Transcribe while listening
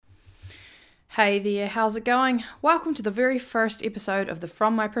Hey there, how's it going? Welcome to the very first episode of the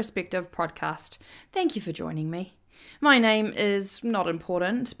From My Perspective podcast. Thank you for joining me. My name is not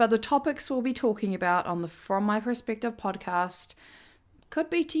important, but the topics we'll be talking about on the From My Perspective podcast could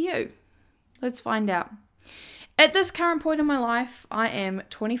be to you. Let's find out. At this current point in my life, I am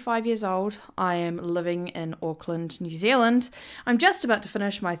 25 years old. I am living in Auckland, New Zealand. I'm just about to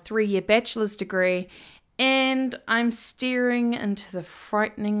finish my 3-year bachelor's degree, and I'm staring into the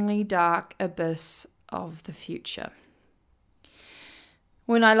frighteningly dark abyss of the future.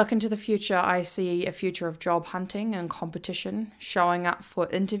 When I look into the future, I see a future of job hunting and competition, showing up for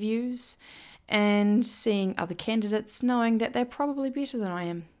interviews, and seeing other candidates knowing that they're probably better than I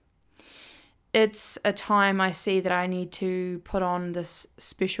am. It's a time I see that I need to put on this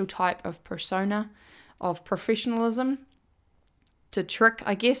special type of persona of professionalism to trick,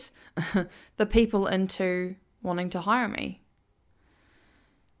 I guess, the people into wanting to hire me.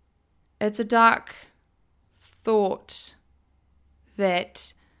 It's a dark thought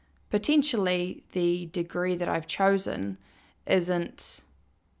that potentially the degree that I've chosen isn't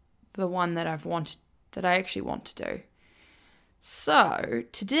the one that I actually want to do. So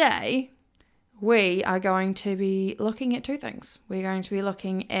today we are going to be looking at two things. We're going to be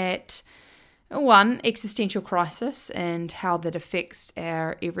looking at one, existential crisis and how that affects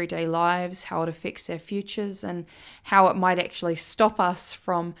our everyday lives, how it affects our futures, and how it might actually stop us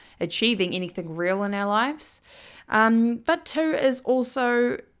from achieving anything real in our lives. But two is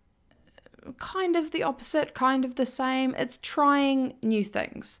also kind of the opposite, kind of the same. It's trying new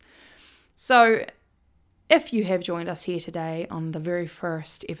things. So if you have joined us here today on the very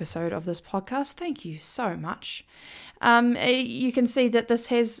first episode of this podcast, thank you so much. You can see that this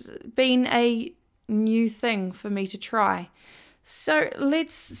has been a new thing for me to try. So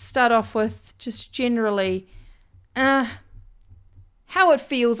let's start off with just generally how it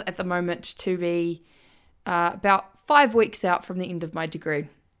feels at the moment to be about 5 weeks out from the end of my degree.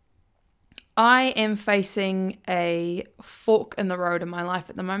 I am facing a fork in the road in my life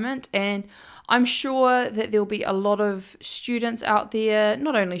at the moment, and I'm sure that there'll be a lot of students out there,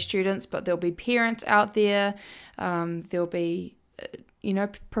 not only students, but there'll be parents out there, there'll be,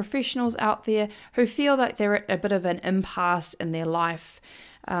 professionals out there who feel like they're at a bit of an impasse in their life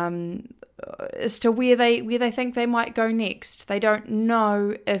as to where they think they might go next. They don't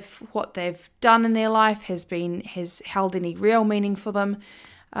know if what they've done in their life has held any real meaning for them.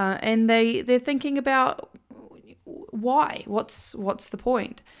 And they're thinking about why, what's the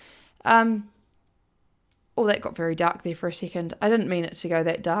point? That got very dark there for a second. I didn't mean it to go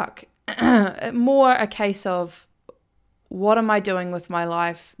that dark. More a case of, what am I doing with my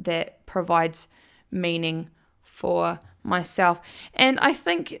life that provides meaning for myself? And I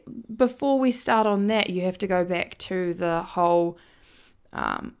think before we start on that, you have to go back to the whole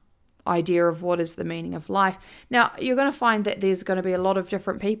idea of what is the meaning of life. Now, you're going to find that there's going to be a lot of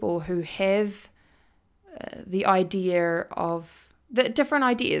different people who have the idea of the different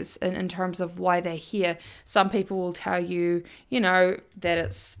ideas in terms of why they're here. Some people will tell you, that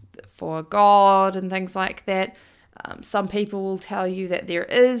it's for God and things like that. Some people will tell you that there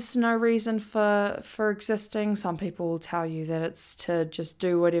is no reason for existing. Some people will tell you that it's to just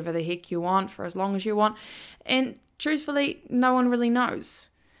do whatever the heck you want for as long as you want. And truthfully, no one really knows.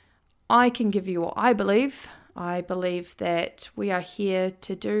 I can give you what I believe. I believe that we are here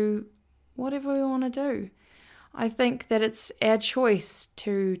to do whatever we want to do. I think that it's our choice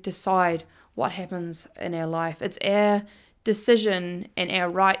to decide what happens in our life. It's our decision and our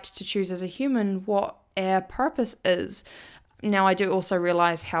right to choose as a human what our purpose is. Now, I do also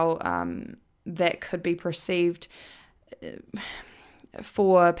realize how that could be perceived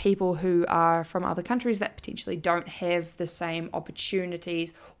for people who are from other countries that potentially don't have the same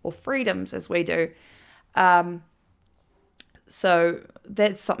opportunities or freedoms as we do. So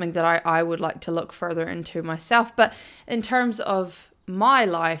that's something that I would like to look further into myself. But in terms of my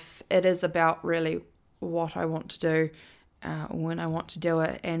life, it is about really what I want to do, when I want to do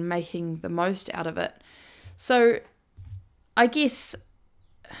it, and making the most out of it. So I guess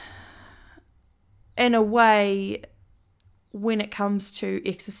in a way, when it comes to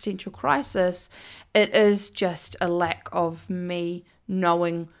existential crisis, it is just a lack of me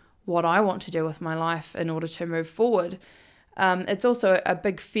knowing what I want to do with my life in order to move forward. It's also a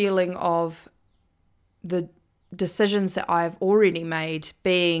big feeling of the decisions that I've already made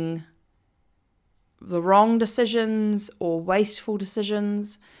being the wrong decisions or wasteful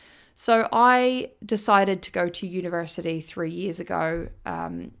decisions. So I decided to go to university 3 years ago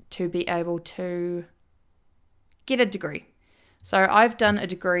to be able to get a degree. So I've done a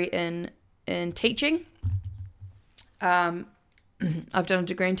degree in teaching. I've done a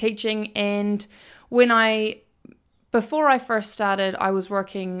degree in teaching, and before I first started, I was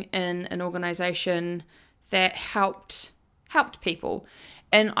working in an organization that helped people,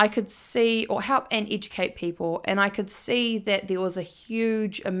 and I could see, or help and educate people, and I could see that there was a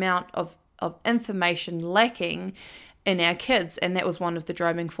huge amount of information lacking in our kids, and that was one of the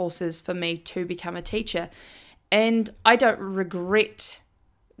driving forces for me to become a teacher. And I don't regret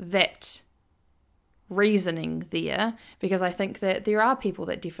that reasoning there, because I think that there are people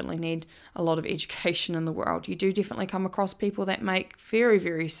that definitely need a lot of education in the world. You do definitely come across people that make very,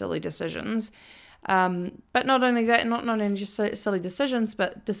 very silly decisions. But not only that, not only just silly decisions,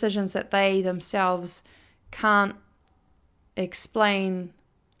 but decisions that they themselves can't explain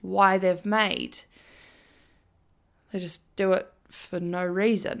why they've made. They just do it for no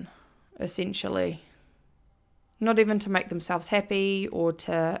reason, essentially. Not even to make themselves happy or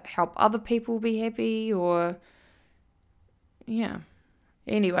to help other people be happy or, yeah.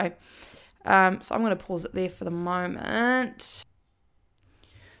 Anyway, so I'm going to pause it there for the moment.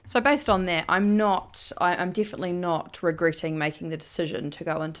 So based on that, I'm definitely not regretting making the decision to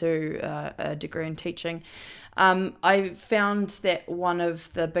go into a degree in teaching. I found that one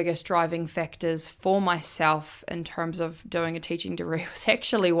of the biggest driving factors for myself in terms of doing a teaching degree was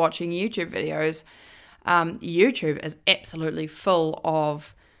actually watching YouTube videos. YouTube is absolutely full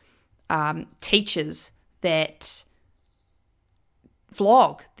of teachers that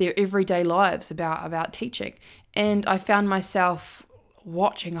vlog their everyday lives about teaching, and I found myself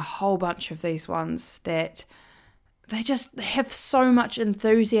watching a whole bunch of these ones that they just have so much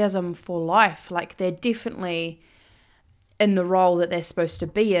enthusiasm for life. Like, they're definitely in the role that they're supposed to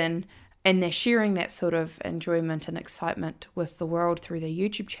be in, and they're sharing that sort of enjoyment and excitement with the world through their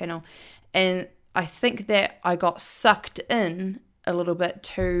YouTube channel. And I think that I got sucked in a little bit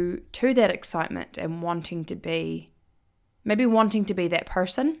to that excitement and wanting to be that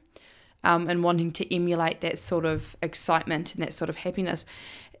person, and wanting to emulate that sort of excitement and that sort of happiness.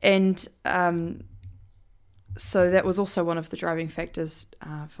 And so that was also one of the driving factors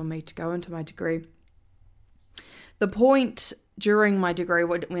for me to go into my degree. The point during my degree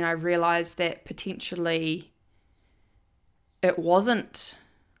when I realized that potentially it wasn't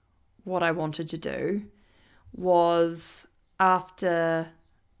what I wanted to do was after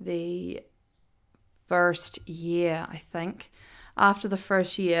the first year, I think. After the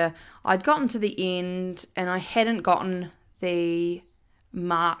first year, I'd gotten to the end and I hadn't gotten the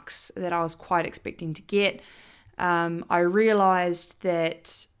marks that I was quite expecting to get. I realized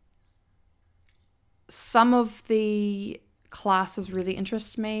that some of the classes really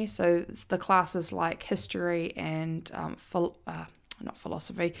interest me. So the classes like history and not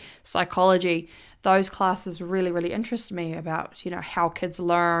philosophy, psychology, those classes really, really interest me about, how kids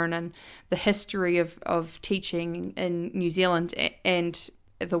learn and the history of teaching in New Zealand and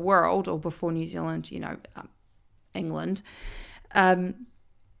the world, or before New Zealand, England. And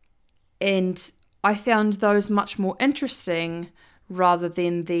I found those much more interesting rather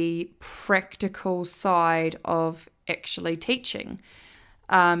than the practical side of actually teaching.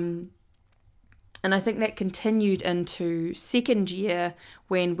 And I think that continued into second year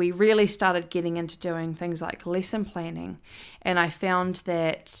when we really started getting into doing things like lesson planning. And I found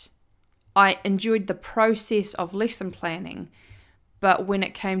that I enjoyed the process of lesson planning, but when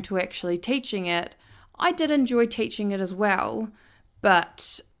it came to actually teaching it, I did enjoy teaching it as well,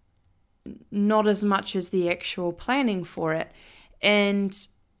 but not as much as the actual planning for it. And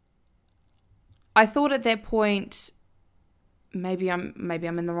I thought at that point, maybe I'm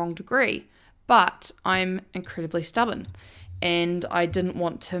in the wrong degree. But I'm incredibly stubborn, and I didn't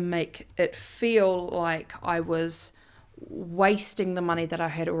want to make it feel like I was wasting the money that I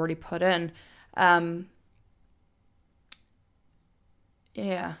had already put in. So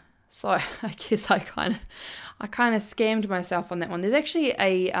I guess I kind of scammed myself on that one. There's actually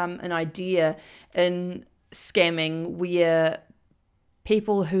an idea in scamming where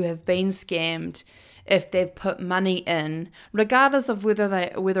people who have been scammed, if they've put money in, regardless of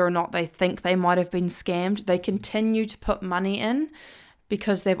whether or not they think they might have been scammed, they continue to put money in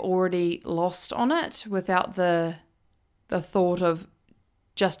because they've already lost on it without the thought of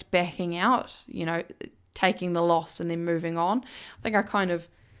just backing out, taking the loss and then moving on. I think I kind of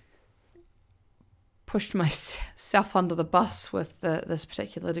pushed myself under the bus with this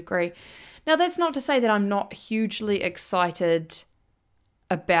particular degree. Now, that's not to say that I'm not hugely excited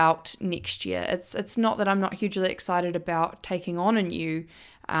about next year. It's not that I'm not hugely excited about taking on a new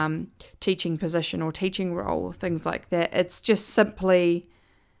teaching position or teaching role or things like that. It's just simply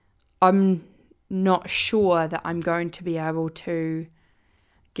I'm not sure that I'm going to be able to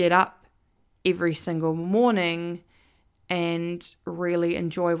get up every single morning and really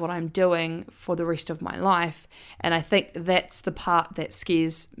enjoy what I'm doing for the rest of my life. And I think that's the part that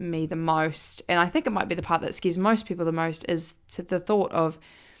scares me the most. And I think it might be the part that scares most people the most, is to the thought of,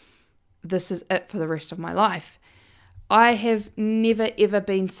 this is it for the rest of my life. I have never ever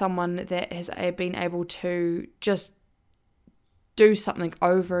been someone that has been able to just do something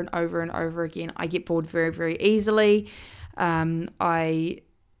over and over and over again. I get bored very, very easily.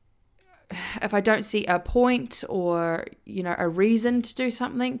 If I don't see a point or, a reason to do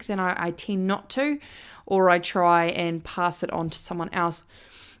something, then I tend not to, or I try and pass it on to someone else.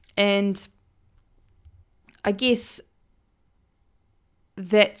 And I guess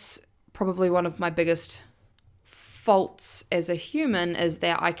that's probably one of my biggest faults as a human, is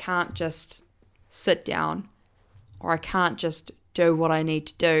that I can't just sit down, or I can't just do what I need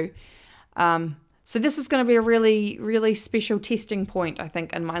to do. So this is going to be a really, really special testing point, I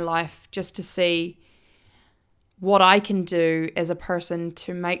think, in my life, just to see what I can do as a person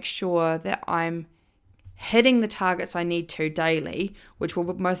to make sure that I'm hitting the targets I need to daily, which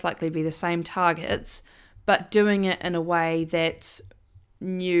will most likely be the same targets, but doing it in a way that's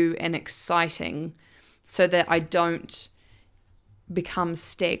new and exciting, so that I don't become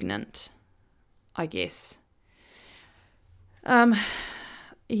stagnant, I guess.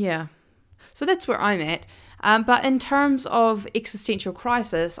 Yeah. So that's where I'm at. But in terms of existential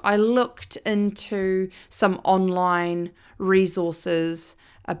crisis, I looked into some online resources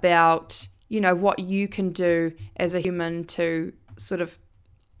about, what you can do as a human to sort of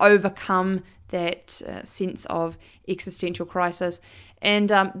overcome that sense of existential crisis.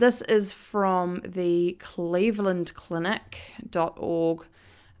 And this is from the clevelandclinic.org.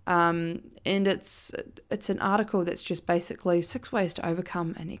 And it's an article that's just basically 6 ways to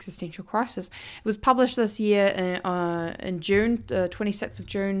overcome an existential crisis. It was published this year in June, the 26th of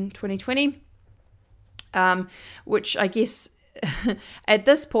June 2020, which I guess at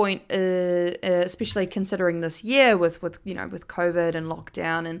this point, especially considering this year with COVID and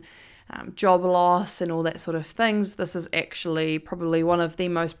lockdown and job loss and all that sort of things, this is actually probably one of the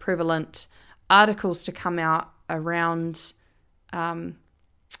most prevalent articles to come out around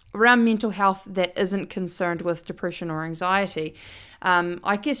mental health that isn't concerned with depression or anxiety.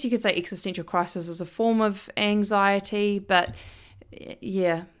 I guess you could say existential crisis is a form of anxiety, but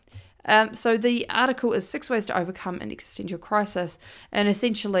yeah. So the article is 6 ways to overcome an existential crisis, and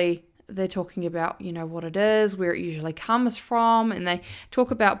essentially they're talking about, what it is, where it usually comes from, and they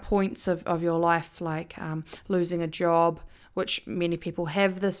talk about points of your life, like losing a job, which many people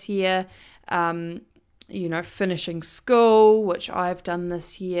have this year, finishing school, which I've done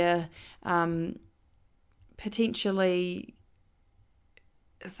this year, potentially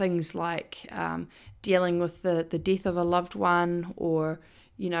things like dealing with the death of a loved one, or,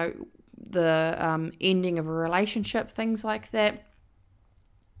 the ending of a relationship, things like that.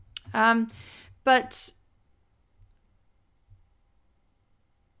 But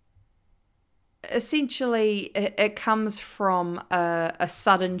essentially it comes from a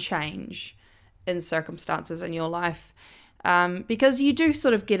sudden change in circumstances in your life, because you do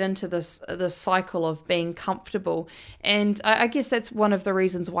sort of get into this cycle of being comfortable, and I guess that's one of the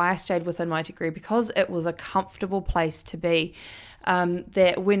reasons why I stayed within my degree, because it was a comfortable place to be.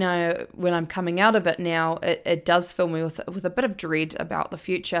 That when I'm coming out of it now, it does fill me with a bit of dread about the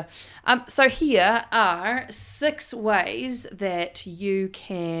future. So here are 6 ways that you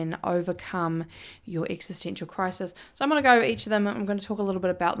can overcome your existential crisis. So I'm going to go over each of them. I'm going to talk a little bit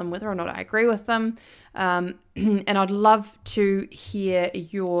about them, whether or not I agree with them. And I'd love to hear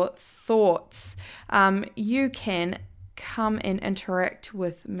your thoughts. You can come and interact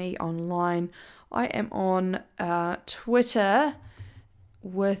with me online. I am on Twitter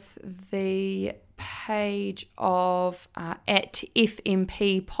with the page of at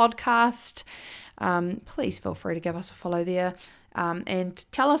FMP Podcast. Please feel free to give us a follow there, and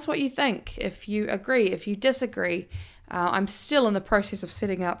tell us what you think, if you agree, if you disagree. I'm still in the process of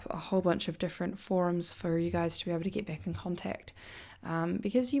setting up a whole bunch of different forums for you guys to be able to get back in contact,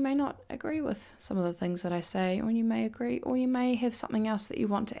 because you may not agree with some of the things that I say, or you may agree, or you may have something else that you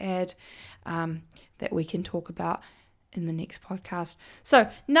want to add that we can talk about in the next podcast. So,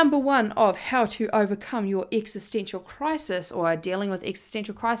 number 1 of how to overcome your existential crisis, or dealing with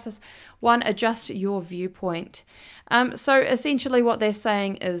existential crisis. 1, adjust your viewpoint. So essentially what they're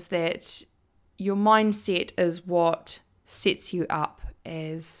saying is that your mindset is what sets you up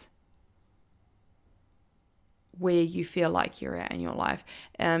as where you feel like you're at in your life.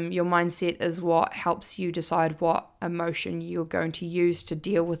 Your mindset is what helps you decide what emotion you're going to use to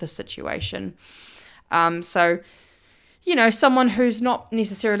deal with a situation. So someone who's not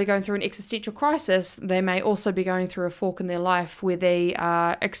necessarily going through an existential crisis, they may also be going through a fork in their life where they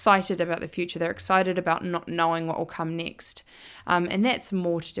are excited about the future. They're excited about not knowing what will come next. And that's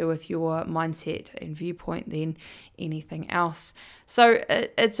more to do with your mindset and viewpoint than anything else. So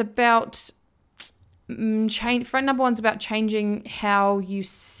it's about change. Front number one's about changing how you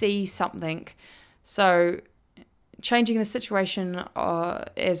see something. So changing the situation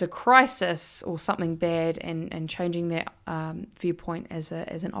as a crisis or something bad, and changing that viewpoint as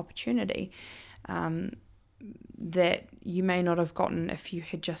an opportunity that you may not have gotten if you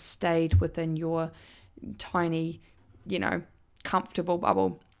had just stayed within your tiny, comfortable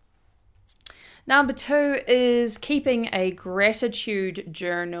bubble. Number two is keeping a gratitude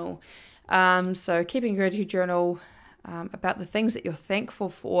journal. So keeping a gratitude journal about the things that you're thankful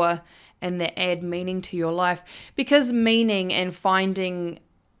for and that add meaning to your life, because meaning and finding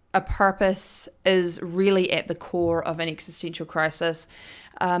a purpose is really at the core of an existential crisis.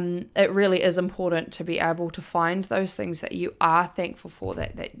 It really is important to be able to find those things that you are thankful for,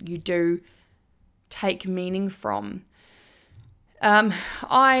 that you do take meaning from.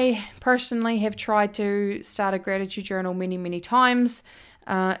 I personally have tried to start a gratitude journal many, many times.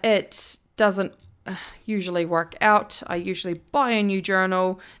 It doesn't usually work out. I usually buy a new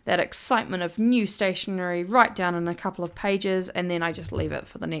journal, that excitement of new stationery, write down in a couple of pages, and then I just leave it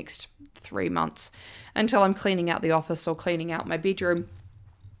for the next 3 months until I'm cleaning out the office or cleaning out my bedroom,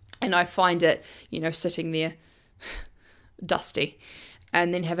 and I find it, sitting there dusty,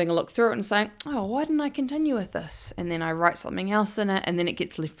 and then having a look through it and saying, oh, why didn't I continue with this? And then I write something else in it, and then it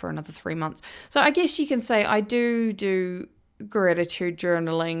gets left for another 3 months. So I guess you can say I do gratitude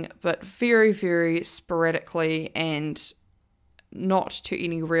journaling, but very, very sporadically and not to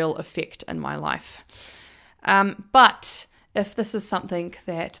any real effect in my life. But if this is something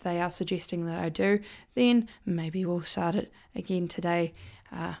that they are suggesting that I do, then maybe we'll start it again today,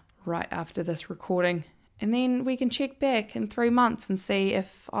 right after this recording. And then we can check back in 3 months and see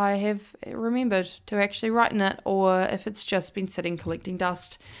if I have remembered to actually write in it, or if it's just been sitting collecting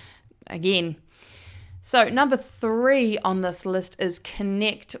dust again. So number 3 on this list is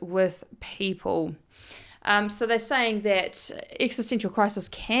connect with people. So they're saying that existential crisis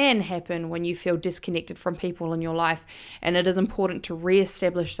can happen when you feel disconnected from people in your life, and it is important to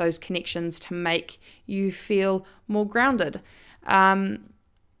reestablish those connections to make you feel more grounded. I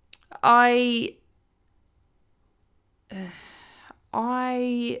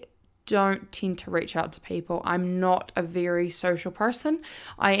don't tend to reach out to people. I'm not a very social person.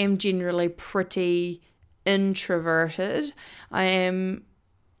 I am generally pretty introverted. I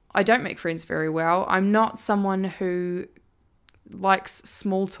don't make friends very well. I'm not someone who likes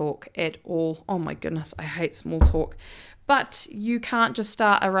small talk at all. Oh my goodness, I hate small talk. But you can't just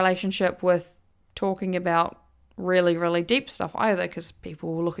start a relationship with talking about really, really deep stuff either, because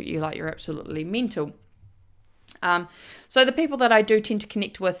people will look at you like you're absolutely mental. So the people that I do tend to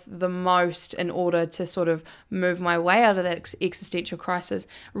connect with the most in order to sort of move my way out of that existential crisis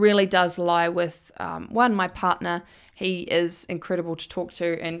really does lie with, one, my partner. He is incredible to talk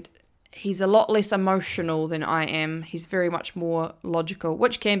to, and he's a lot less emotional than I am. He's very much more logical,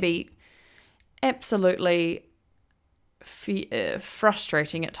 which can be absolutely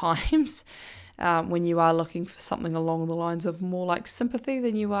frustrating at times when you are looking for something along the lines of more like sympathy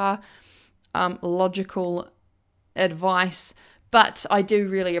than you are logical advice. But I do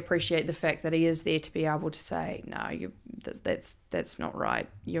really appreciate the fact that he is there to be able to say, no, that's not right.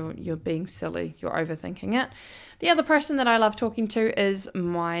 You're being silly. You're overthinking it. The other person that I love talking to is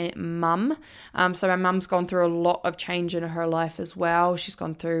my mum. So my mum's gone through a lot of change in her life as well. She's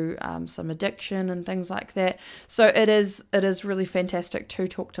gone through some addiction and things like that. So it is really fantastic to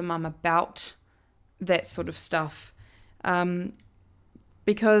talk to mum about that sort of stuff.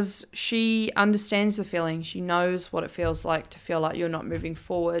 Because she understands the feeling. She knows what it feels like to feel like you're not moving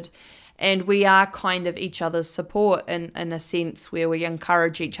forward. And we are kind of each other's support in a sense where we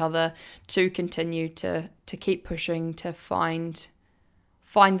encourage each other to continue to keep pushing, to find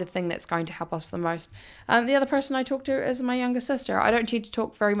the thing that's going to help us the most. The other person I talk to is my younger sister. I don't tend to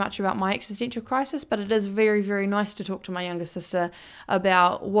talk very much about my existential crisis, but it is very, very nice to talk to my younger sister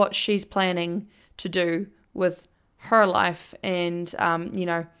about what she's planning to do with her life, and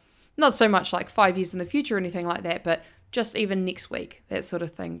not so much like 5 years in the future or anything like that, but just even next week, that sort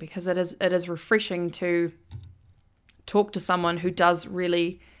of thing, because it is refreshing to talk to someone who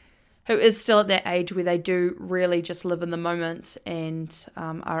is still at that age where they do really just live in the moment and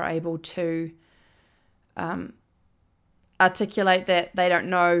are able to articulate that they don't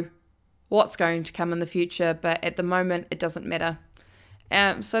know what's going to come in the future, but at the moment it doesn't matter.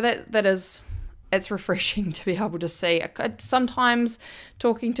 So that is it's refreshing to be able to see. Sometimes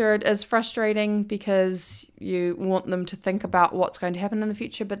talking to it is frustrating because you want them to think about what's going to happen in the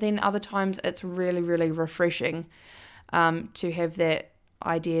future, but then other times it's really, really refreshing to have that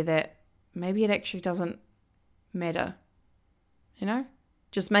idea that maybe it actually doesn't matter.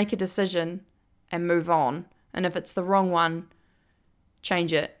 Just make a decision and move on. And if it's the wrong one,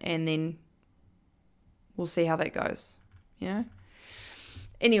 change it, and then we'll see how that goes.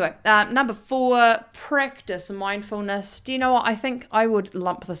 Anyway, number 4, practice mindfulness. Do you know what? I think I would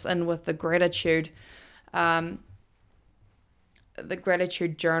lump this in with the gratitude journaling.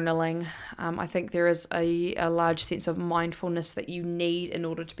 I think there is a large sense of mindfulness that you need in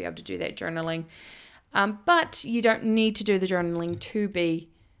order to be able to do that journaling. But you don't need to do the journaling to be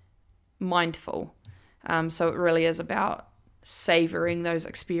mindful. So it really is about savoring those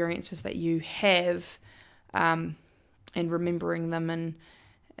experiences that you have and remembering them, and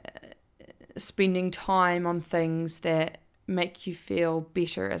spending time on things that make you feel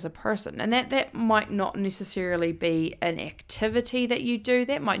better as a person. And that might not necessarily be an activity that you do.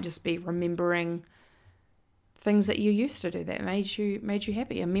 That might just be remembering things that you used to do that made you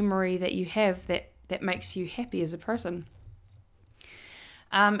happy, a memory that you have that makes you happy as a person.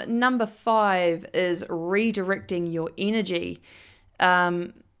 Number 5 is redirecting your energy.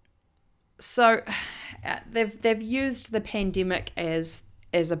 So they've used the pandemic as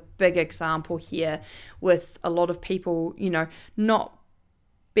a big example here, with a lot of people, not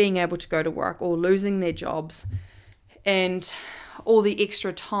being able to go to work or losing their jobs, and all the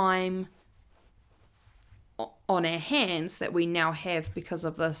extra time on our hands that we now have because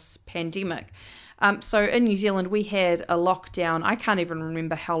of this pandemic. So in New Zealand, we had a lockdown. I can't even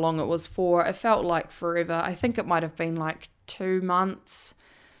remember how long it was for. It felt like forever. I think it might have been like 2 months.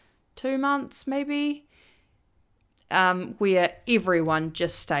 2 months, maybe. Where everyone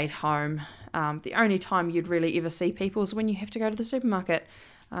just stayed home. The only time you'd really ever see people is when you have to go to the supermarket,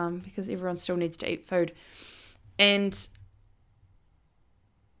 because everyone still needs to eat food. And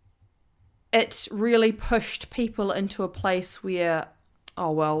it really pushed people into a place where,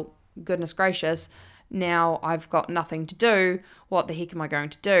 oh, well, goodness gracious, now I've got nothing to do. What the heck am I going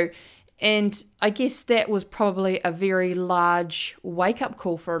to do? And I guess that was probably a very large wake-up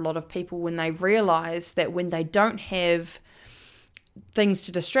call for a lot of people when they realize that when they don't have things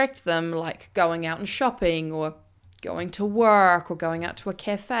to distract them, like going out and shopping or going to work or going out to a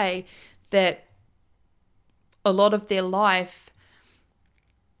cafe, that a lot of their life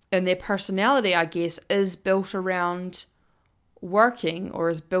and their personality, I guess, is built around working, or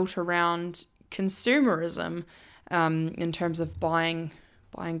is built around consumerism, in terms of buying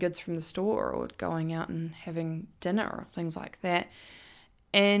goods from the store or going out and having dinner or things like that.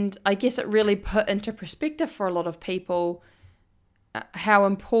 And I guess it really put into perspective for a lot of people how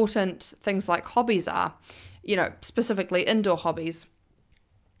important things like hobbies are, specifically indoor hobbies.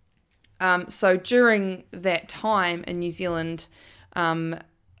 So during that time in New Zealand,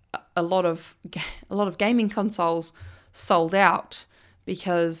 a lot of gaming consoles sold out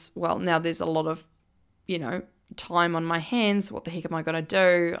because, well, now there's a lot of, time on my hands. What the heck am I going to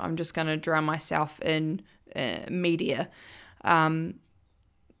do? I'm just going to drown myself in media. And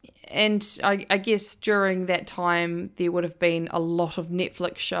I guess during that time, there would have been a lot of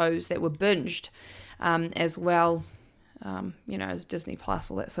Netflix shows that were binged as well, as Disney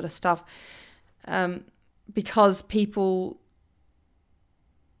Plus, all that sort of stuff, because people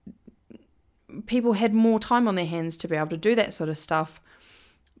had more time on their hands to be able to do that sort of stuff,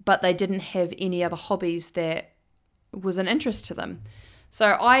 but they didn't have any other hobbies that was an interest to them.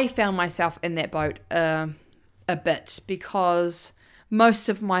 So I found myself in that boat a bit, because most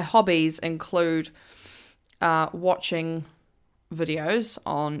of my hobbies include watching videos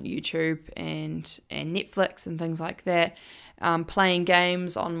on YouTube and Netflix and things like that, playing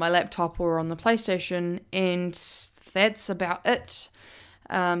games on my laptop or on the PlayStation, and that's about it.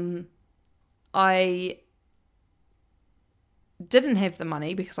 I didn't have the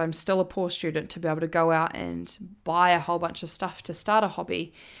money, because I'm still a poor student, to be able to go out and buy a whole bunch of stuff to start a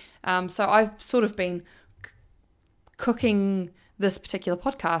hobby. So I've sort of been cooking this particular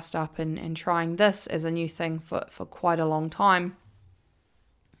podcast up and trying this as a new thing for quite a long time,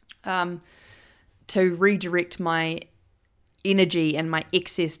 to redirect my energy and my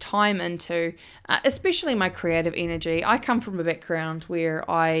excess time into, especially my creative energy. I come from a background where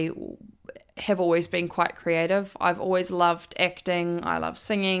I have always been quite creative. I've always loved acting. I love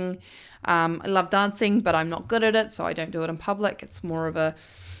singing. I love dancing, but I'm not good at it, so I don't do it in public. It's more of a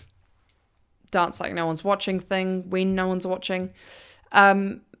dance like no one's watching thing when no one's watching.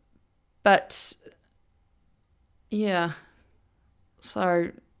 But yeah,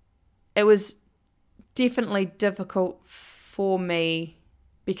 so it was definitely difficult for me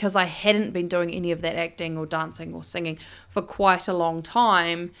because I hadn't been doing any of that acting or dancing or singing for quite a long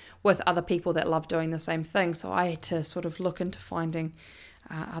time with other people that love doing the same thing. So I had to sort of look into finding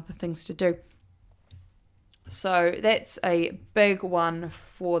other things to do. So that's a big one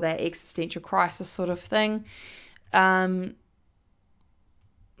for that existential crisis sort of thing. Let's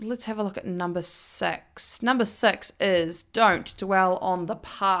have a look at number 6. Number 6 is don't dwell on the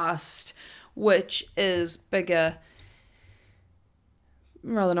past, which is better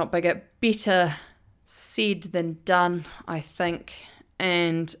said than done, I think.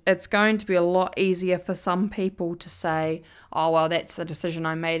 And it's going to be a lot easier for some people to say, oh, well, that's the decision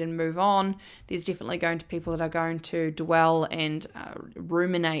I made and move on. There's definitely going to be people that are going to dwell and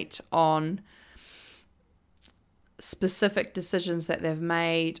ruminate on specific decisions that they've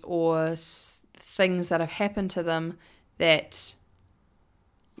made or things that have happened to them that,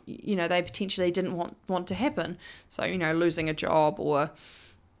 you know, they potentially didn't want to happen. So, you know, losing a job or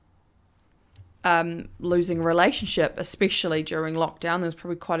losing a relationship, especially during lockdown. There's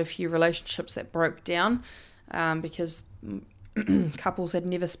probably quite a few relationships that broke down because couples had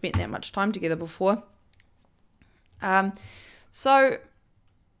never spent that much time together before. So,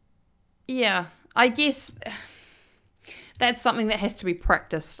 yeah, I guess that's something that has to be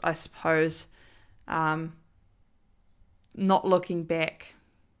practiced, I suppose. Not looking back.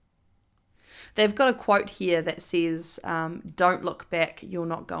 They've got a quote here that says, don't look back, you're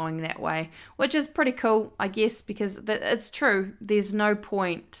not going that way, which is pretty cool, I guess, because it's true. There's no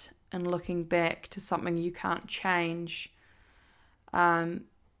point in looking back to something you can't change. But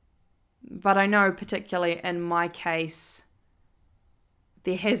I know particularly in my case,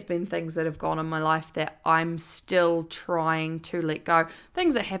 there has been things that have gone in my life that I'm still trying to let go.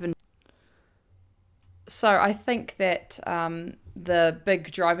 Things that happen. So I think that the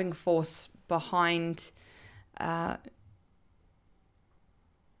big driving force behind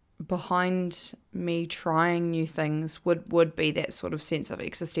me trying new things would be that sort of sense of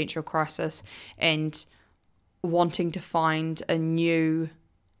existential crisis and wanting to find a new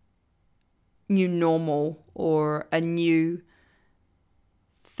normal or a new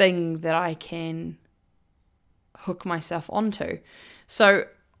thing that I can hook myself onto. So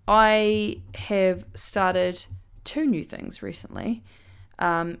I have started 2 new things recently.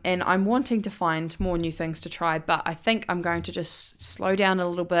 And I'm wanting to find more new things to try, but I think I'm going to just slow down a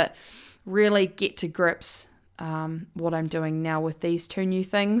little bit, really get to grips what I'm doing now with these 2 new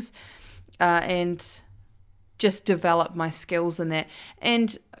things, and just develop my skills in that.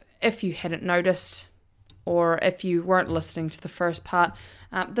 And if you hadn't noticed, or if you weren't listening to the first part,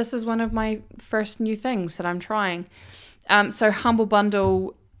 this is one of my first new things that I'm trying. So Humble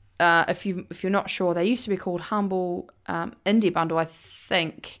Bundle, if you're not sure, they used to be called Humble Indie Bundle, I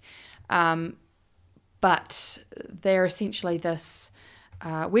think, but they're essentially this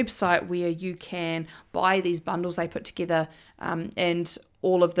website where you can buy these bundles they put together, and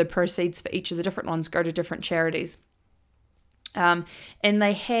all of the proceeds for each of the different ones go to different charities. And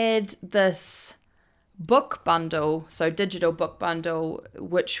they had this book bundle, so digital book bundle,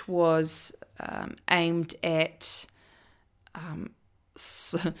 which was aimed at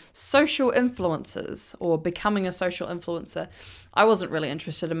social influencers or becoming a social influencer. I wasn't really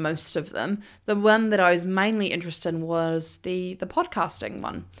interested in most of them. The one that I was mainly interested in was the podcasting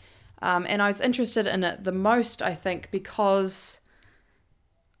one. And I was interested in it the most, I think, because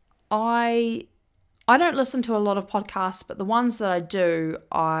I don't listen to a lot of podcasts, but the ones that I do,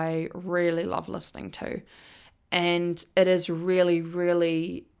 I really love listening to. And it is really,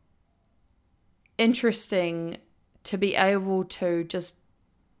 really interesting to be able to just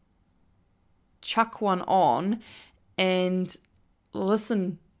chuck one on and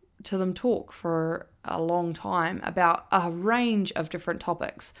listen to them talk for a long time about a range of different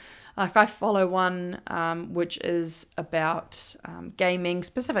topics. Like I follow one which is about gaming,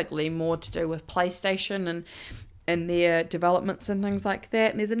 specifically more to do with PlayStation and their developments and things like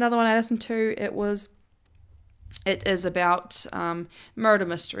that. And there's another one I listened to. It is about murder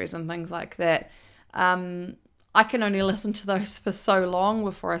mysteries and things like that. I can only listen to those for so long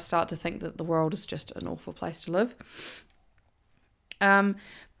before I start to think that the world is just an awful place to live.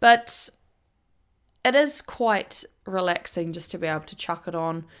 But it is quite relaxing just to be able to chuck it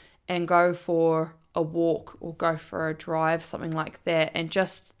on and go for a walk or go for a drive, something like that, and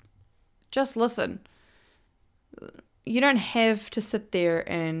just listen. You don't have to sit there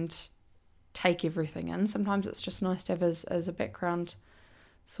and take everything in. Sometimes it's just nice to have as a background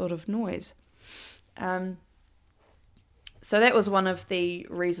sort of noise. So that was one of the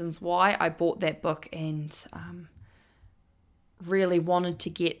reasons why I bought that book and really wanted to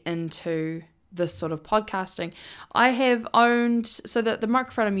get into this sort of podcasting. I have owned, so the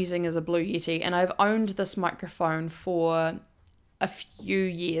microphone I'm using is a Blue Yeti, and I've owned this microphone for a few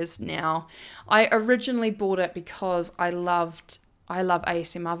years now. I originally bought it because I love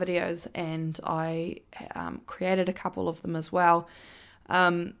ASMR videos, and I created a couple of them as well.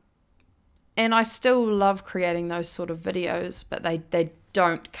 And I still love creating those sort of videos, but they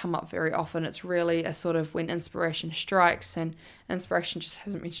don't come up very often. It's really a sort of when inspiration strikes, and inspiration just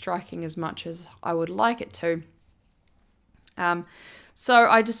hasn't been striking as much as I would like it to. So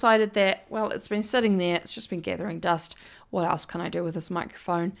I decided that, well, it's been sitting there, it's just been gathering dust. What else can I do with this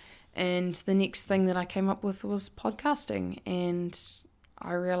microphone? And the next thing that I came up with was podcasting. And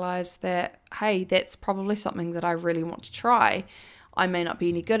I realized that, hey, that's probably something that I really want to try. I may not be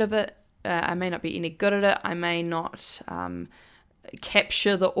any good at it. I may not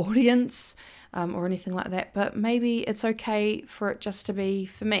capture the audience or anything like that, but maybe it's okay for it just to be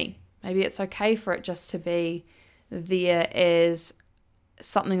for me. Maybe it's okay for it just to be there as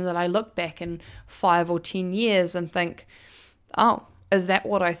something that I look back in 5 or 10 years and think, oh, is that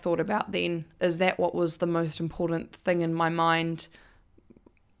what I thought about then? Is that what was the most important thing in my mind?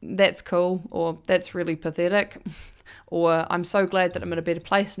 That's cool, or that's really pathetic, or I'm so glad that I'm in a better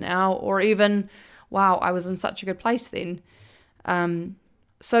place now, or even, wow, I was in such a good place then.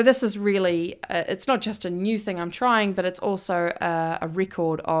 So this is really, it's not just a new thing I'm trying, but it's also a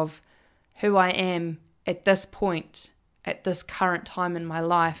record of who I am at this point, at this current time in my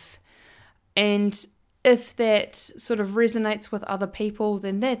life. And if that sort of resonates with other people,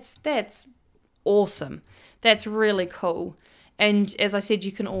 then that's awesome. That's really cool. And as I said,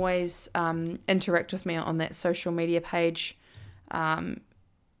 you can always interact with me on that social media page, FMP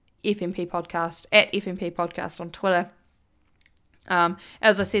Podcast, at FMP Podcast on Twitter.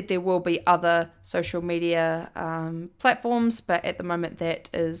 As I said, there will be other social media platforms, but at the moment that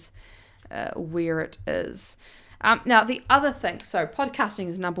is where it is. Now, the other thing, so podcasting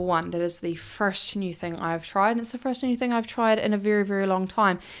is number one. That is the first new thing I've tried, and it's the first new thing I've tried in a very, very long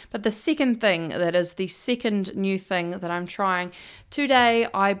time. But the second thing, that is the second new thing that I'm trying, today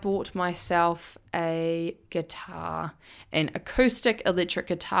I bought myself a guitar, an acoustic electric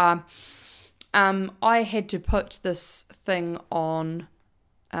guitar. I had to put this thing on,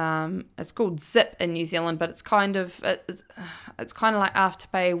 it's called Zip in New Zealand, but it's kind of like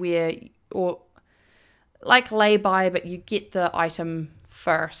Afterpay, or like lay-by, but you get the item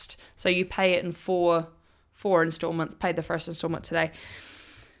first. So you pay it in four installments, pay the first installment today.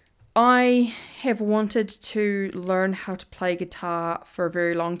 I have wanted to learn how to play guitar for a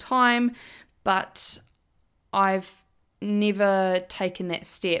very long time, but I've never taken that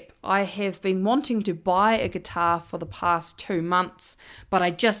step. I have been wanting to buy a guitar for the past 2 months, but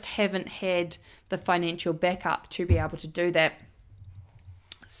I just haven't had the financial backup to be able to do that.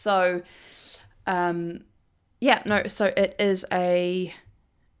 So, so it is a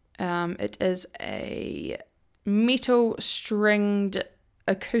metal stringed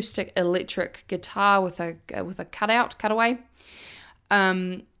acoustic electric guitar with a cutaway.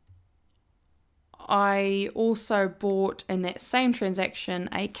 I also bought in that same transaction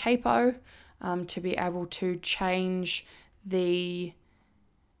a capo to be able to change the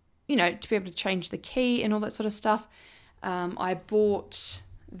key and all that sort of stuff. I bought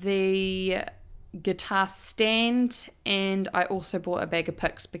the guitar stand, and I also bought a bag of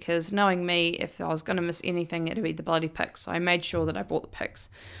picks, because knowing me, if I was going to miss anything, it'd be the bloody picks. So I made sure that I bought the picks.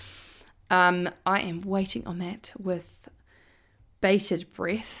 I am waiting on that with bated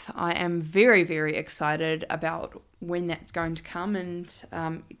breath. I am very, very excited about when that's going to come, and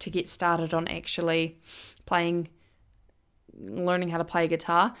to get started on actually learning how to play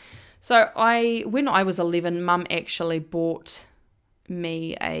guitar. So when I was 11, Mum actually bought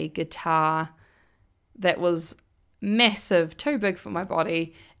me a guitar that was massive, too big for my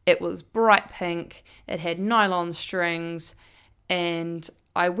body. It was bright pink, it had nylon strings, and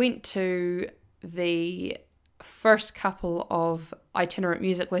I went to the first couple of itinerant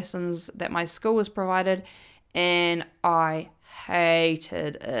music lessons that my school was provided, and I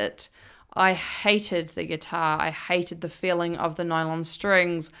hated it. I hated the guitar. I hated the feeling of the nylon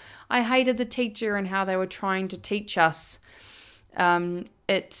strings. I hated the teacher and how they were trying to teach us.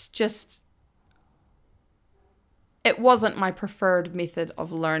 It wasn't my preferred method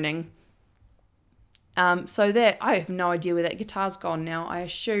of learning. So that I have no idea where that guitar's gone now. I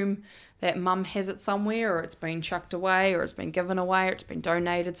assume that Mum has it somewhere, or it's been chucked away, or it's been given away, or it's been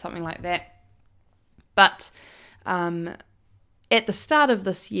donated, something like that. But at the start of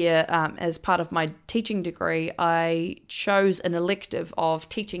this year, as part of my teaching degree, I chose an elective of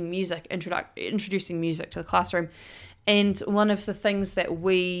teaching music, introducing music to the classroom. And one of the things that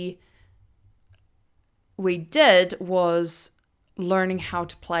we we did was learning how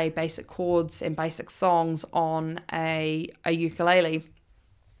to play basic chords and basic songs on a ukulele.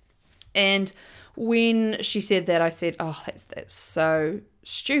 And when she said that, I said, oh, that's so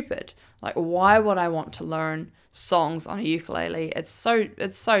stupid. Like, why would I want to learn songs on a ukulele? It's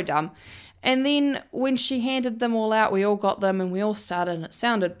so dumb. And then when she handed them all out, we all got them and we all started, and it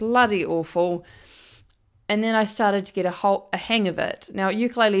sounded bloody awful. And then I started to get a hang of it. Now,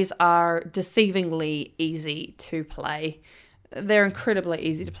 ukuleles are deceivingly easy to play. They're incredibly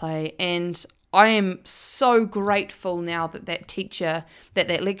easy to play. And I am so grateful now that teacher,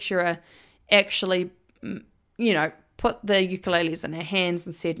 that lecturer actually, put the ukuleles in our hands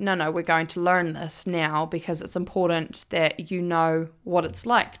and said, no, we're going to learn this now because it's important that you know what it's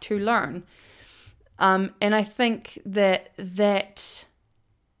like to learn. And I think that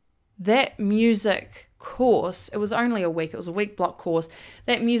music course, it was only a week, it was a week block course.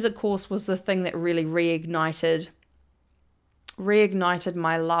 That music course was the thing that really reignited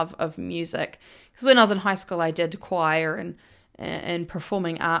my love of music. Because when I was in high school, I did choir and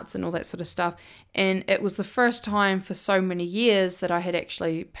performing arts and all that sort of stuff. And it was the first time for so many years that I had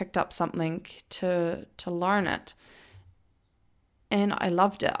actually picked up something to learn it. And I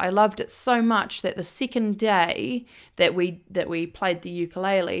loved it. I loved it so much that the second day that we played the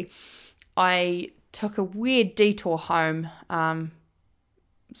ukulele, I took a weird detour home.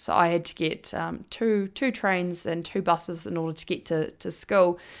 So I had to get two trains and 2 buses in order to get to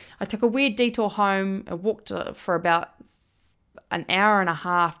school. I took a weird detour home. I walked for about an hour and a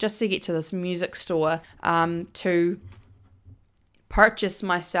half just to get to this music store to purchase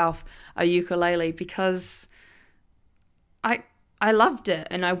myself a ukulele because I loved it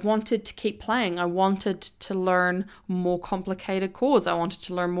and I wanted to keep playing. I wanted to learn more complicated chords. I wanted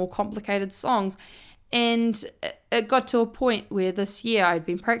to learn more complicated songs. And it got to a point where this year I'd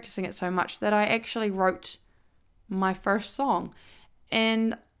been practicing it so much that I actually wrote my first song.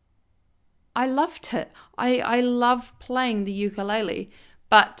 And I loved it. I love playing the ukulele,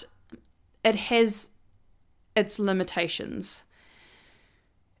 but it has its limitations.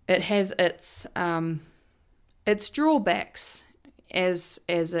 It has its drawbacks as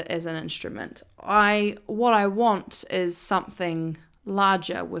an instrument. What I want is something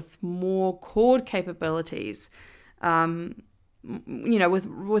larger with more chord capabilities. With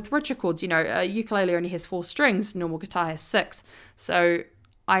richer chords. A ukulele only has 4 strings, normal guitar has 6. So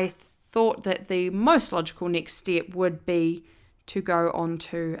I thought that the most logical next step would be to go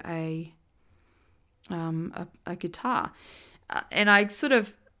onto a guitar. And I sort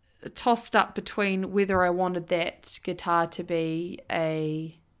of tossed up between whether I wanted that guitar to be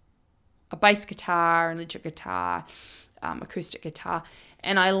a bass guitar, an electric guitar, acoustic guitar,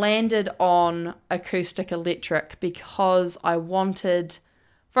 and I landed on acoustic electric because I wanted,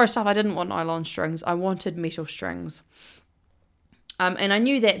 first off, I didn't want nylon strings, I wanted metal strings. And I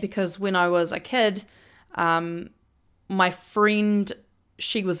knew that because when I was a kid, my friend,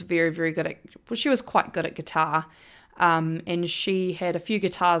 she was very, very good she was quite good at guitar. And she had a few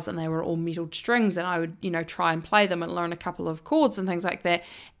guitars and they were all metal strings, and I would, try and play them and learn a couple of chords and things like that.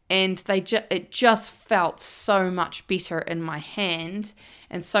 And it just felt so much better in my hand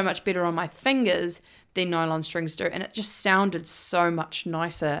and so much better on my fingers than nylon strings do. And it just sounded so much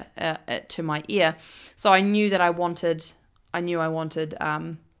nicer to my ear. So I knew that I wanted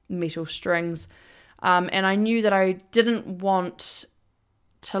metal strings. And I knew that I didn't want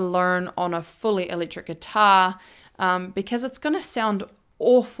to learn on a fully electric guitar because it's going to sound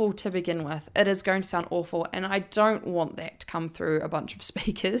awful to begin with. It is going to sound awful, and I don't want that to come through a bunch of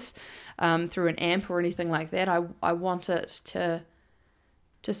speakers, through an amp or anything like that. I want it to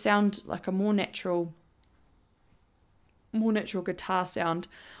sound like a more natural guitar sound.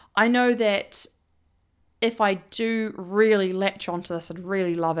 I know that if I do really latch onto this and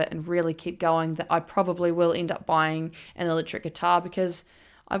really love it and really keep going, that I probably will end up buying an electric guitar, because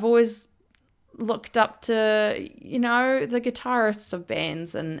I've always looked up to, the guitarists of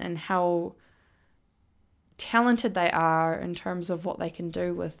bands and how talented they are in terms of what they can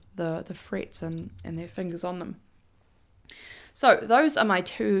do with the frets and their fingers on them. So those are my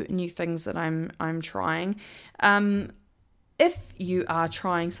 2 new things that I'm trying. If you are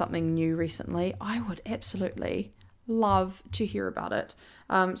trying something new recently, I would absolutely love to hear about it.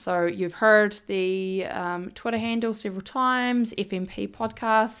 So you've heard the Twitter handle several times, FMP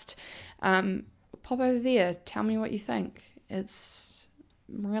Podcast. Pop over there, tell me what you think. It's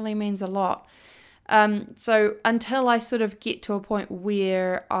really means a lot. So until I sort of get to a point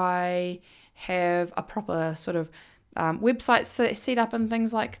where I have a proper sort of website set up and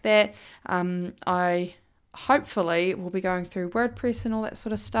things like that, I hopefully will be going through WordPress and all that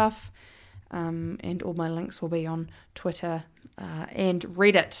sort of stuff. and all my links will be on Twitter and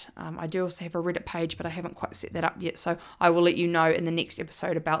Reddit. I do also have a Reddit page, but I haven't quite set that up yet, so I will let you know in the next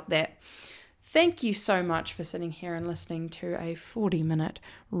episode about that. Thank you so much for sitting here and listening to a 40-minute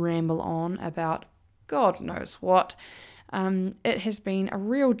ramble on about God knows what. It has been a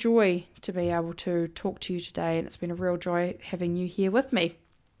real joy to be able to talk to you today, and it's been a real joy having you here with me.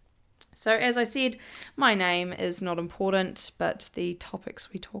 So as I said, my name is not important, but the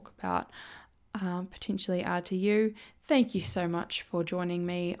topics we talk about potentially are to you. Thank you so much for joining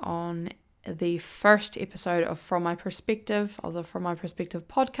me on the first episode of From My Perspective, of the From My Perspective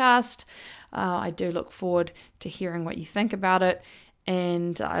podcast. I do look forward to hearing what you think about it,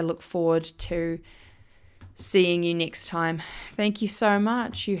 and I look forward to seeing you next time. Thank you so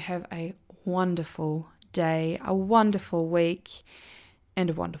much. You have a wonderful day, a wonderful week, and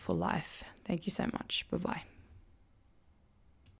a wonderful life. Thank you so much. Bye-bye.